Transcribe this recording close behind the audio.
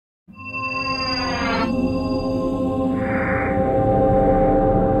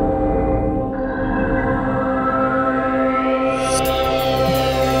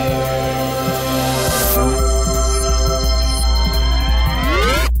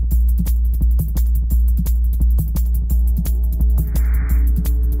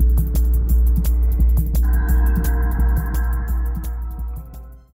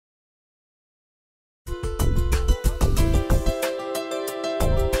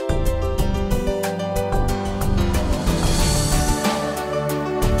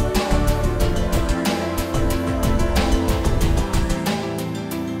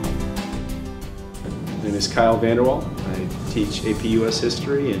Kyle Vanderwall. I teach AP US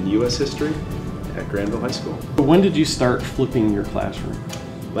History and US History at Grandville High School. When did you start flipping your classroom?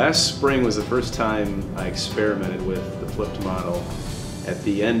 Last spring was the first time I experimented with the flipped model. At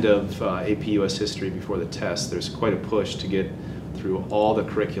the end of AP US History before the test, there's quite a push to get through all the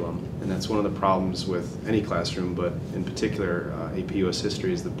curriculum, and that's one of the problems with any classroom, but in particular AP US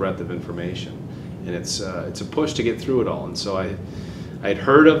History is the breadth of information, and it's a push to get through it all. And so I had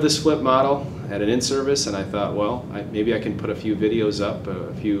heard of this flip model at an in-service, and I thought, well, maybe I can put a few videos up,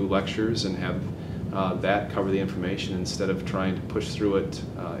 a few lectures, and have that cover the information instead of trying to push through it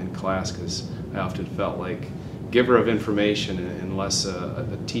in class, because I often felt like giver of information and less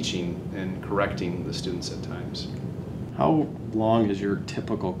a teaching and correcting the students at times. How long is your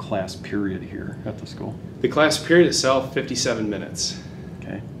typical class period here at the school? The class period itself, 57 minutes.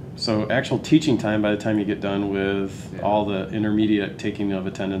 Okay. So actual teaching time, by the time you get done with all the intermediate taking of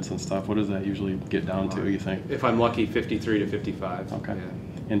attendance and stuff, what does that usually get down to, you think? If I'm lucky, 53 to 55. Okay. Yeah.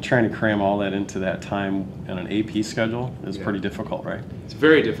 And trying to cram all that into that time on an AP schedule is pretty difficult, right? It's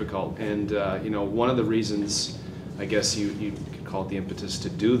very difficult, and you know, one of the reasons, I guess you could call it the impetus to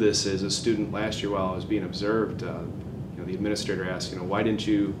do this, is a student last year while I was being observed, the administrator asked, why didn't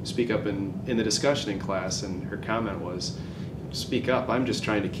you speak up in the discussion in class? And her comment was, speak up, I'm just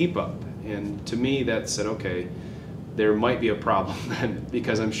trying to keep up. And to me that said, okay, there might be a problem then,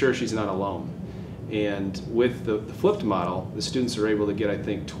 because I'm sure she's not alone. And with the flipped model, the students are able to get, I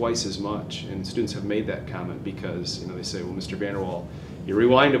think, twice as much. And students have made that comment because they say, well, Mr. Vanderwall, you're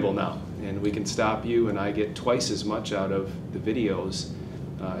rewindable now, and we can stop you, and I get twice as much out of the videos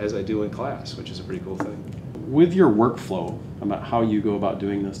as I do in class, which is a pretty cool thing. With your workflow, about how you go about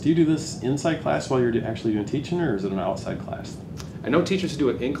doing this, do you do this inside class while you're actually doing teaching, or is it an outside class? I know teachers do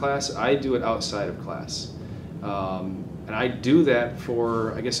it in class. I do it outside of class. And I do that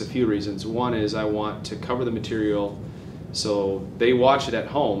for, I guess, a few reasons. One is I want to cover the material so they watch it at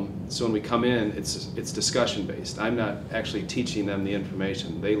home, so when we come in, it's discussion based. I'm not actually teaching them the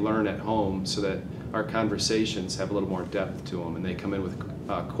information. They learn at home so that our conversations have a little more depth to them, and they come in with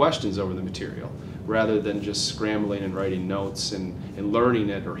questions over the material rather than just scrambling and writing notes and learning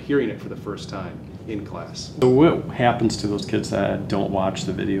it or hearing it for the first time in class. So what happens to those kids that don't watch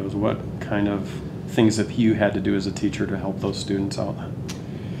the videos? What kind of things have you had to do as a teacher to help those students out?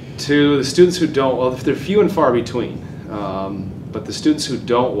 To the students who don't, well, they're few and far between. But the students who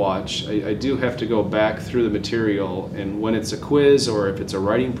don't watch, I do have to go back through the material, and when it's a quiz or if it's a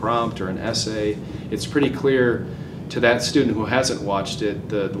writing prompt or an essay, it's pretty clear to that student who hasn't watched it.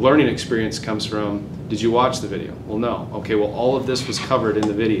 The learning experience comes from, did you watch the video? Well, no. Okay, well, all of this was covered in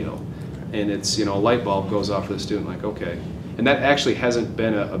the video, and it's, a light bulb goes off for the student, like, okay. And that actually hasn't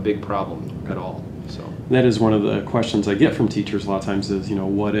been a big problem at all. So that is one of the questions I get from teachers a lot of times is,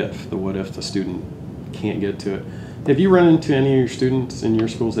 what if the student can't get to it? Have you run into any of your students in your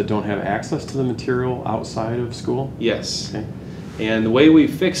schools that don't have access to the material outside of school? Yes. Okay. And the way we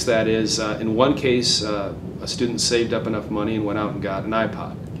fix that is, in one case, a student saved up enough money and went out and got an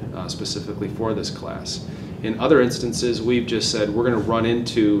iPod, specifically for this class. In other instances, we've just said we're going to run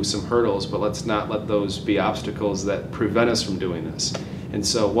into some hurdles, but let's not let those be obstacles that prevent us from doing this. And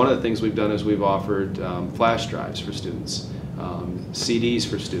so one of the things we've done is we've offered flash drives for students. CDs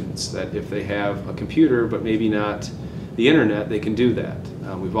for students, that if they have a computer but maybe not the internet, they can do that.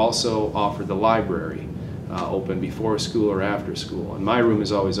 We've also offered the library open before school or after school, and my room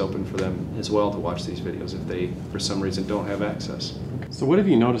is always open for them as well to watch these videos if they for some reason don't have access. So what have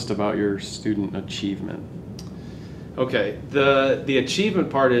you noticed about your student achievement? Okay, the achievement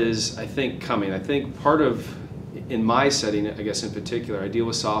part is, I think, coming. I think part of, in my setting, I guess in particular, I deal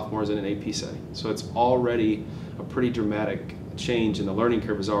with sophomores in an AP setting, so it's already a pretty dramatic change, and the learning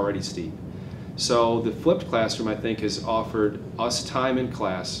curve is already steep. So the flipped classroom, I think, has offered us time in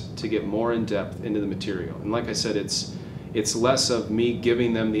class to get more in depth into the material. And like I said, it's less of me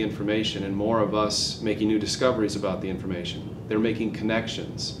giving them the information and more of us making new discoveries about the information. They're making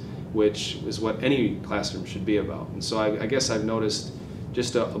connections, which is what any classroom should be about. And so I guess I've noticed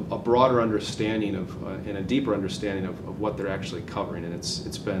just a broader understanding of and a deeper understanding of what they're actually covering, and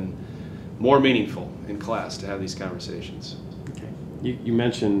it's been more meaningful in class to have these conversations. Okay. You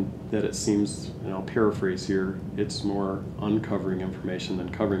mentioned that it seems, I'll paraphrase here, it's more uncovering information than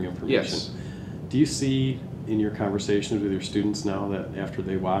covering information. Yes. Do you see in your conversations with your students now that after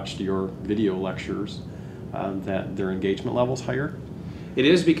they watched your video lectures that their engagement level's higher? It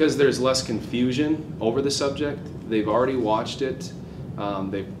is, because there's less confusion over the subject. They've already watched it.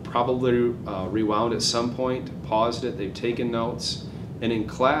 They've probably rewound at some point, paused it, they've taken notes. And in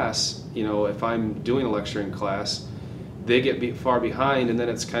class, if I'm doing a lecture in class, they get far behind, and then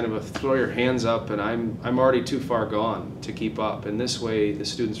it's kind of a throw your hands up, and I'm already too far gone to keep up. And this way, the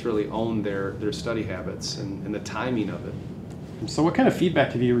students really own their study habits and the timing of it. So what kind of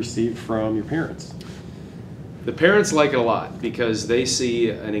feedback have you received from your parents? The parents like it a lot because they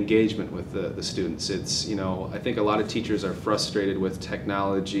see an engagement with the students. It's, I think a lot of teachers are frustrated with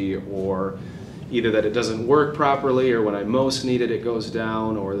technology, or either that it doesn't work properly, or when I most need it, it goes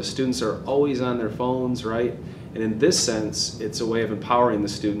down, or the students are always on their phones, right? And in this sense, it's a way of empowering the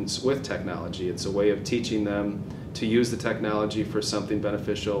students with technology. It's a way of teaching them to use the technology for something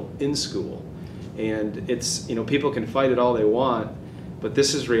beneficial in school. And it's, people can fight it all they want, but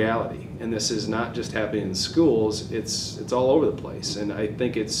this is reality. And this is not just happening in schools, it's all over the place. And I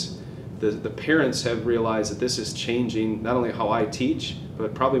think it's, the parents have realized that this is changing not only how I teach,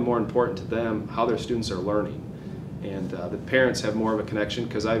 but probably more important to them, how their students are learning. And the parents have more of a connection,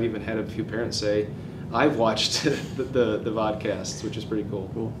 because I've even had a few parents say, I've watched the vodcasts, which is pretty cool.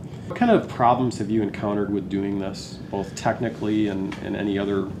 What kind of problems have you encountered with doing this, both technically and any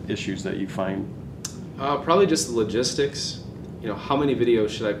other issues that you find? Probably just the logistics. How many videos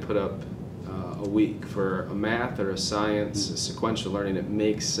should I put up a week for a math or a science, a sequential learning? It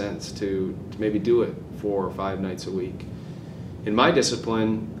makes sense to maybe do it 4 or 5 nights a week. In my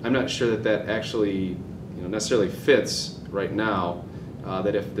discipline, I'm not sure that actually necessarily fits right now.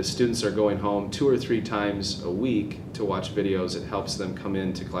 That if the students are going home 2 or 3 times a week to watch videos, it helps them come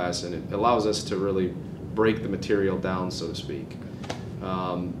into class, and it allows us to really break the material down, so to speak.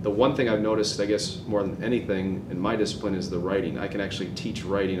 The one thing I've noticed, I guess more than anything in my discipline, is the writing. I can actually teach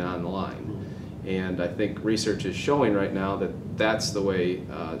writing online, and I think research is showing right now that that's the way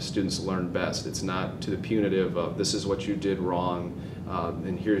students learn best. It's not to the punitive of, this is what you did wrong,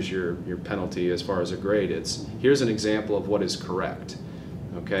 and here's your penalty as far as a grade. It's, here's an example of what is correct.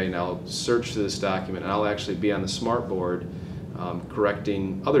 Okay, now search through this document, and I'll actually be on the smartboard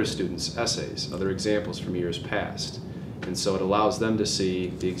correcting other students' essays, other examples from years past. And so it allows them to see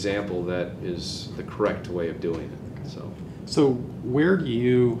the example that is the correct way of doing it. So where do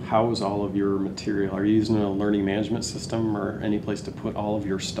you house all of your material? Are you using a learning management system or any place to put all of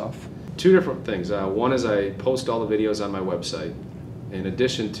your stuff? 2 different things. One is I post all the videos on my website. In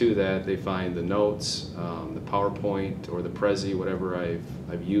addition to that, they find the notes, the PowerPoint or the Prezi, whatever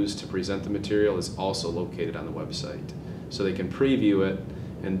I've used to present the material, is also located on the website. So they can preview it,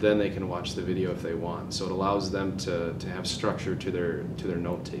 and then they can watch the video if they want. So it allows them to have structure to their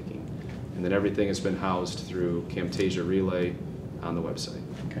note taking. And then everything has been housed through Camtasia Relay on the website.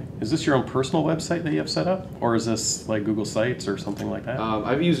 Okay. Is this your own personal website that you have set up, or is this like Google Sites or something like that?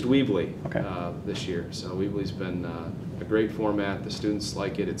 I've used Weebly Okay. This year. So Weebly's been a great format. The students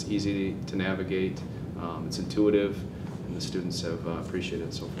like it. It's easy to navigate. It's intuitive, and the students have appreciated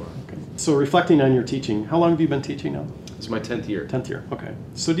it so far. Okay. So reflecting on your teaching, how long have you been teaching now? It's my 10th year. 10th year, okay.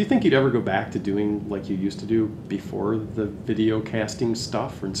 So do you think you'd ever go back to doing like you used to do before the video casting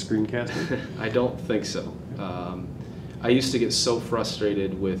stuff and screencasting? I don't think so. I used to get so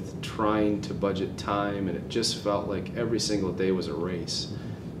frustrated with trying to budget time, and it just felt like every single day was a race.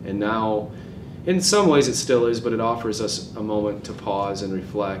 And now, in some ways it still is, but it offers us a moment to pause and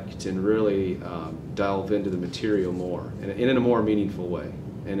reflect and really delve into the material more, and in a more meaningful way.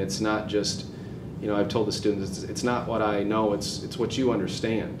 And it's not just, I've told the students, it's not what I know, it's what you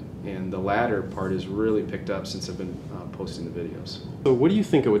understand. And the latter part is really picked up since I've been posting the videos. So what do you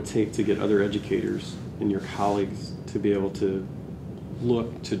think it would take to get other educators and your colleagues to be able to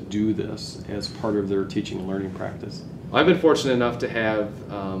look to do this as part of their teaching and learning practice? I've been fortunate enough to have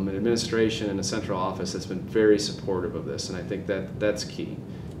an administration and a central office that's been very supportive of this, and I think that's key,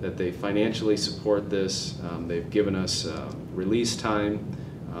 that they financially support this. They've given us release time,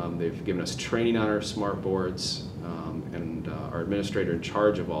 they've given us training on our smart boards, and our administrator in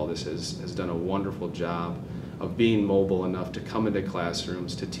charge of all this has done a wonderful job of being mobile enough to come into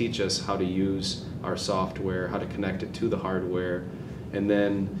classrooms to teach us how to use our software, how to connect it to the hardware. And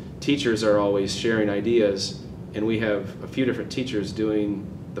then teachers are always sharing ideas, and we have a few different teachers doing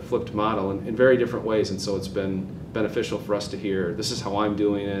the flipped model in very different ways, and so it's been beneficial for us to hear, this is how I'm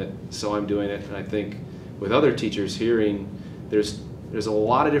doing it, so I'm doing it. And I think with other teachers hearing, there's a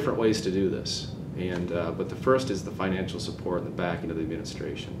lot of different ways to do this. And but the first is the financial support and the backing of the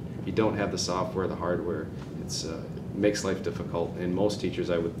administration. If you don't have the software, the hardware, it makes life difficult, and most teachers,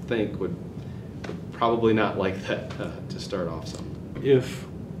 I would think, would probably not like that to start off some. If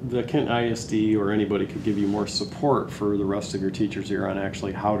the Kent ISD or anybody could give you more support for the rest of your teachers here on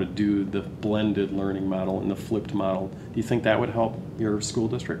actually how to do the blended learning model and the flipped model, do you think that would help your school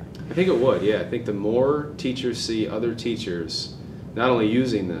district? I think it would, yeah. I think the more teachers see other teachers not only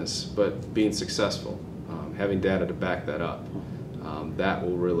using this, but being successful, having data to back that up, that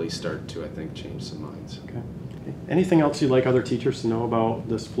will really start to, I think, change some minds. Okay. Anything else you'd like other teachers to know about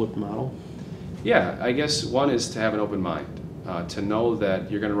this flipped model? Yeah, I guess one is to have an open mind, to know that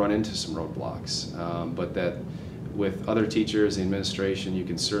you're going to run into some roadblocks, but that with other teachers, the administration, you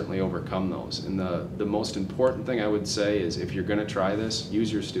can certainly overcome those. And the most important thing I would say is, if you're going to try this,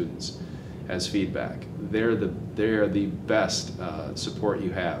 use your students as feedback. They're the best support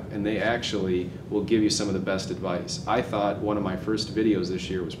you have, and they actually will give you some of the best advice. I thought one of my first videos this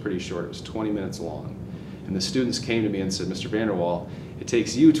year was pretty short. It was 20 minutes long. And the students came to me and said, Mr. Vanderwall, it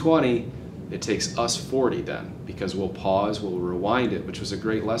takes you 20, it takes us 40 then, because we'll pause, we'll rewind it, which was a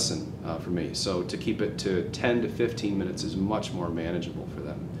great lesson for me. So to keep it to 10 to 15 minutes is much more manageable for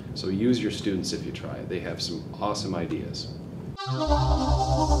them. So use your students if you try it. They have some awesome ideas.